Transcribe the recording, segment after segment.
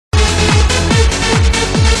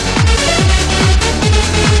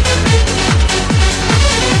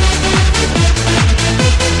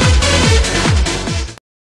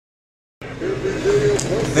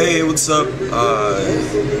What's up,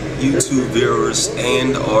 YouTube viewers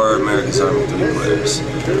and or America's Army 3 players?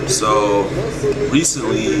 So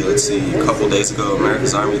recently, let's see, a couple days ago,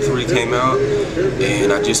 America's Army 3 came out,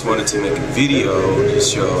 and I just wanted to make a video to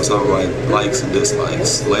show some of my likes and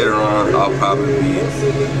dislikes. Later on, I'll probably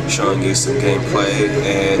be showing you some gameplay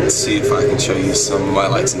and see if I can show you some of my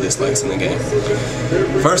likes and dislikes in the game.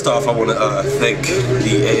 First off, I want to thank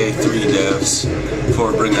the AA3 devs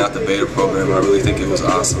for bringing out the beta program. I really think it was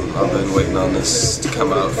awesome. I've been waiting on this to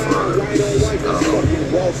come out for, I don't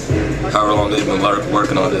know, however long they've been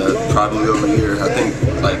working on it, probably over a year. I think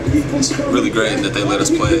like it's really great that they let us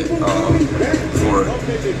play it before,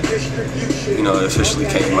 you know, it officially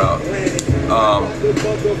came out.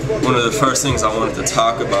 One of the first things I wanted to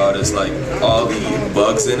talk about is like all the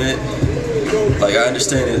bugs in it. Like I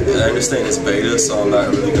understand it's beta, so I'm not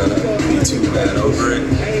really gonna be too mad over it.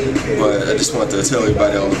 But I just want to tell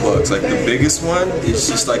everybody all the bugs. Like the biggest one is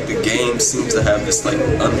just like the game seems to have this like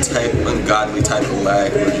ungodly type of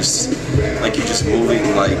lag where just like you're just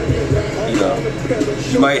moving like, you know,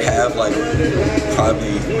 you might have like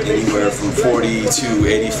probably anywhere from 40 to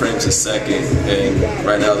 80 frames a second, and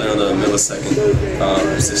right now they're on the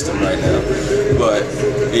millisecond system right now. But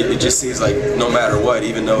it just seems like no matter what,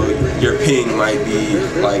 even though your ping might be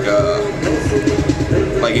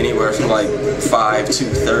like anywhere from like 5 to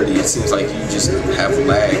 30, it seems like you just have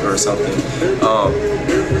lag or something.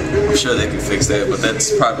 I'm sure they can fix that, but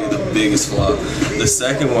that's probably the biggest flaw. The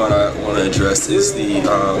second one I want to address is the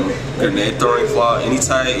grenade throwing flaw. Any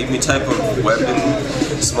type of weapon,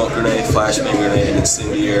 smoke grenade, flashbang grenade,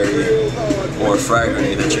 incendiary, or frag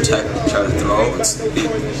grenade that you try to throw,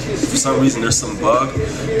 for some reason there's some bug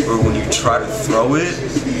where when you try to throw it,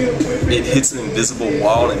 it hits an invisible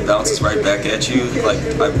wall and bounces right back at you. Like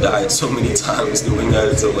I've died so many times doing that,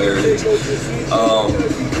 it's hilarious.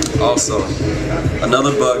 Also,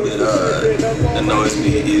 another bug that annoys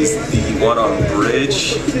me is the one on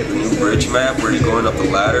Bridge, the new Bridge map where you're going up the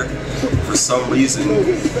ladder. For some reason,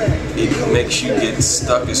 it makes you get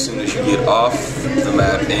stuck as soon as you get off the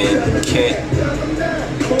map, and you can't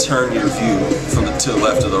turn your view to the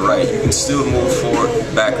left or the right. You can still move forward,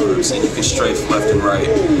 backwards, and you can strafe left and right,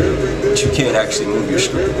 but you can't actually move your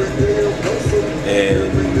screen,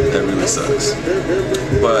 and that really sucks.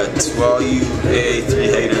 But to all you AA3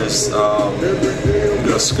 haters,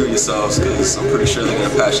 go screw yourselves, because I'm pretty sure they're going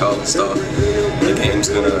to patch all this stuff. The game's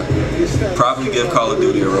going to probably give Call of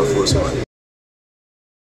Duty a run for its money.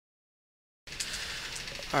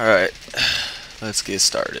 Alright, let's get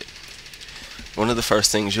started. One of the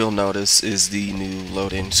first things you'll notice is the new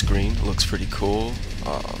load-in screen. It looks pretty cool,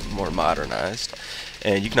 more modernized,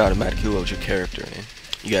 and you can automatically load your character in.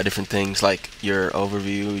 You got different things like your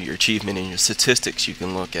overview, your achievement, and your statistics you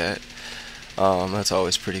can look at. That's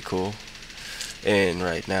always pretty cool. And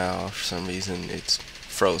right now, for some reason, it's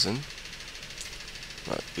frozen.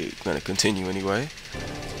 But we're going to continue anyway.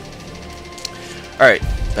 Alright,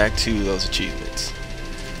 back to those achievements.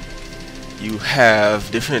 You have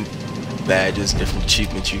different badges, different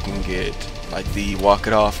achievements you can get, like the walk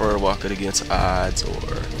it off or walk it against odds,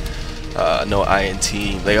 or no INT.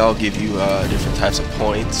 They all give you different types of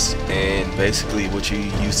points, and basically what you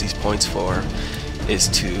use these points for is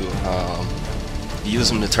to use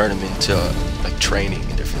them to turn them into like training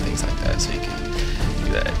and different things like that, so you can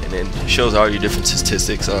do that. And then it shows all your different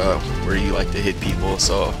statistics, where you like to hit people.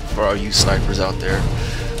 So for all you snipers out there,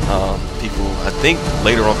 I think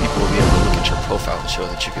later on people will be able to look at your profile and show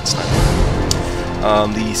that you can snipe.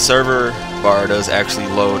 The server bar does actually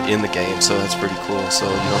load in the game, so that's pretty cool. So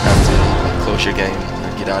you don't have to like, close your game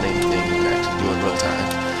or get on anything. You can actually do it in real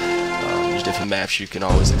time. There's different maps you can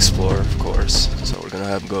always explore, of course. So we're gonna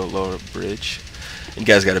have them go lower Bridge. You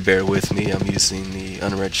guys gotta bear with me. I'm using the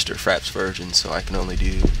unregistered Fraps version, so I can only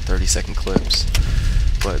do 30-second clips.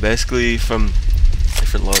 But basically, from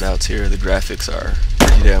different loadouts here, the graphics are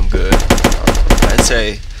pretty damn good. I'd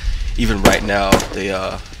say even right now,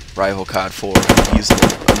 the rival COD 4 using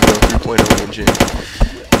the Unreal 3.0 engine.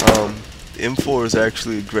 The M4 is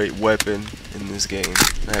actually a great weapon in this game.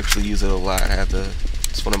 I actually use it a lot.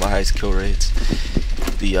 It's one of my highest kill rates.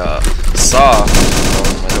 The SAW,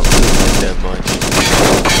 I don't really like that much.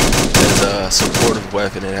 As a supportive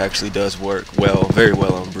weapon, it actually does work well, very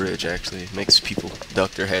well on Bridge. Actually, it makes people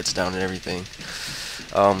duck their heads down and everything.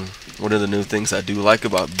 One of the new things I do like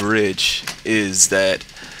about Bridge is that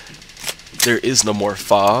there is no more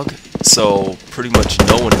fog, so pretty much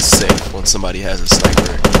no one is safe when somebody has a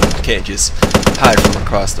sniper. You can't just hide from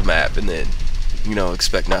across the map and then, you know,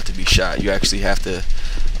 expect not to be shot. You actually have to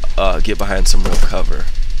get behind some real cover.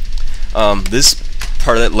 This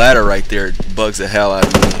part of that ladder right there bugs the hell out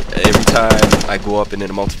of me. Every time I go up and in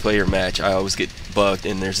a multiplayer match, I always get bugged,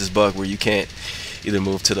 and there's this bug where you can't either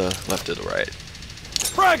move to the left or the right.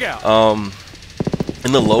 Frag out.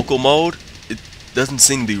 In the local mode, it doesn't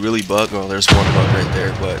seem to be really bugged. Well, there's one bug right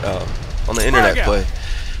there, but on the internet play,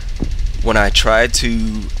 when I try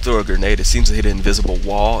to throw a grenade, it seems to hit an invisible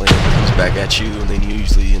wall and it comes back at you, and then you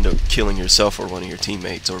usually end up killing yourself or one of your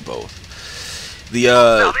teammates or both.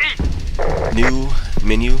 The new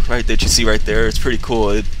menu right that you see right there, it's pretty cool.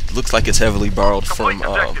 It looks like it's heavily borrowed from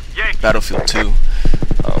Battlefield 2,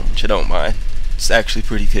 which I don't mind. It's actually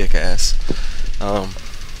pretty kick-ass.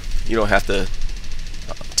 You don't have to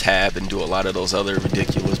tab and do a lot of those other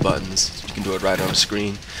ridiculous buttons. You can do it right on the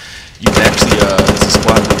screen. You can actually, as a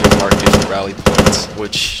squad leader, mark different rally points,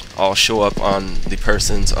 which all show up on the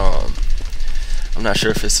person's, I'm not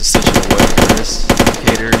sure if it's essentially what address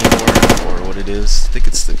indicator anymore, or what it is. I think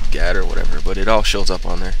it's the GAT or whatever, but it all shows up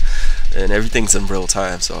on there. And everything's in real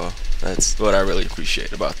time, so that's what I really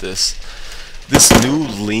appreciate about this. This new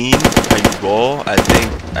lean, how you roll,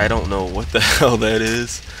 I don't know what the hell that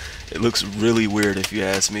is. It looks really weird if you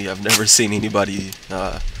ask me. I've never seen anybody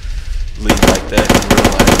lean like that in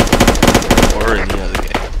real life or any other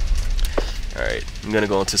game. Alright, I'm gonna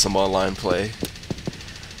go into some online play.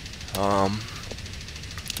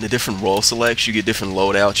 The different role selects, you get different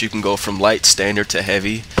loadouts. You can go from light, standard to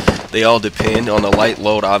heavy. They all depend. On the light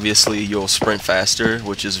load, obviously you'll sprint faster,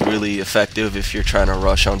 which is really effective if you're trying to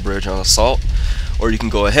rush on bridge on assault. Or you can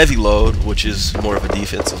go a heavy load, which is more of a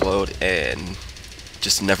defensive load, and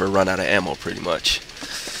just never run out of ammo pretty much.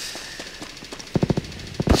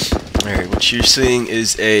 Alright, what you're seeing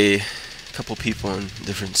is a couple people in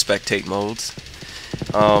different spectate modes.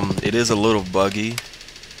 It is a little buggy.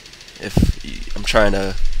 If I'm trying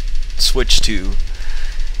to switch to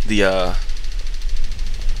the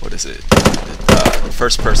what is it? The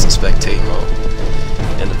first person spectate mode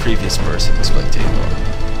and the previous person spectate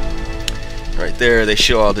mode. Right there, they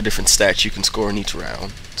show all the different stats you can score in each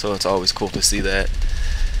round, so it's always cool to see that.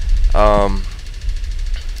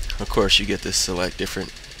 Of course, you get to select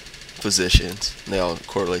different positions. They all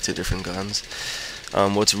correlate to different guns.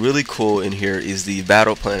 What's really cool in here is the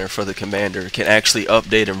battle planner for the commander can actually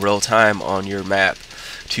update in real time on your map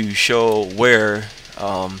to show where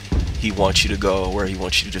he wants you to go, where he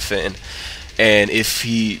wants you to defend. And if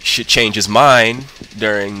he should change his mind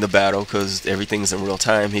during the battle, because everything's in real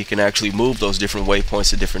time, he can actually move those different waypoints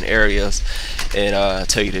to different areas and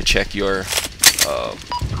tell you to check your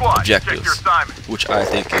objectives, which I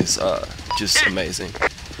think is just amazing.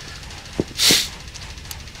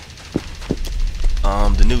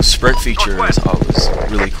 The new sprint feature is always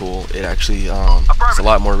really cool. It actually is a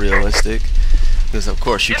lot more realistic, because of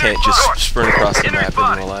course you can't just sprint across the map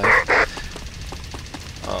in real life.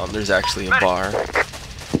 There's actually a bar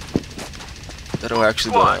that'll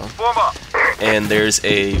actually go down, and there's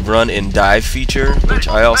a run and dive feature, which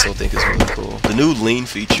I also think is really cool. The new lean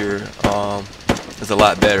feature is a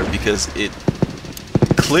lot better because it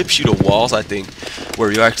clips you to walls, I think,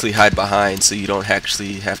 where you actually hide behind, so you don't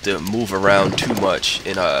actually have to move around too much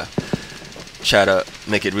and try to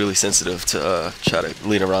make it really sensitive to try to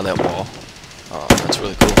lean around that wall. That's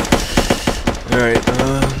really cool. Alright,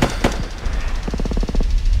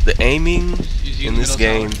 the aiming in this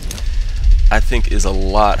game, I think, is a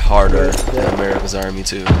lot harder than America's Army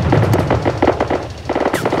 2. You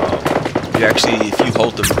actually, if you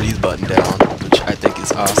hold the breathe button down, which I think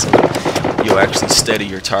is awesome, you'll actually steady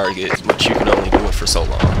your target, but you can only do it for so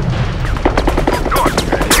long.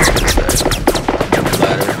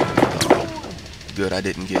 Ladder. Good, I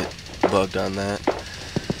didn't get bugged on that.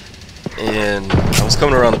 And I was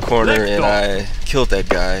coming around the corner and I killed that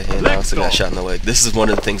guy, and I also got shot in the leg. This is one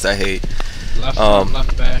of the things I hate.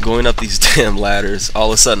 Going up these damn ladders, all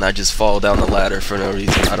of a sudden I just fall down the ladder for no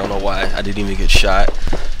reason. I don't know why. I didn't even get shot.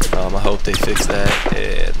 I hope they fix that.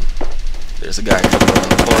 And there's a guy coming around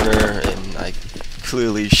the corner, and I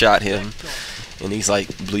clearly shot him, and he's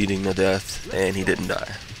like bleeding to death, and he didn't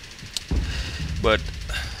die. But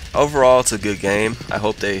overall, it's a good game. I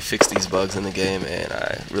hope they fix these bugs in the game, and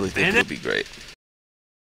I really think it'll be great.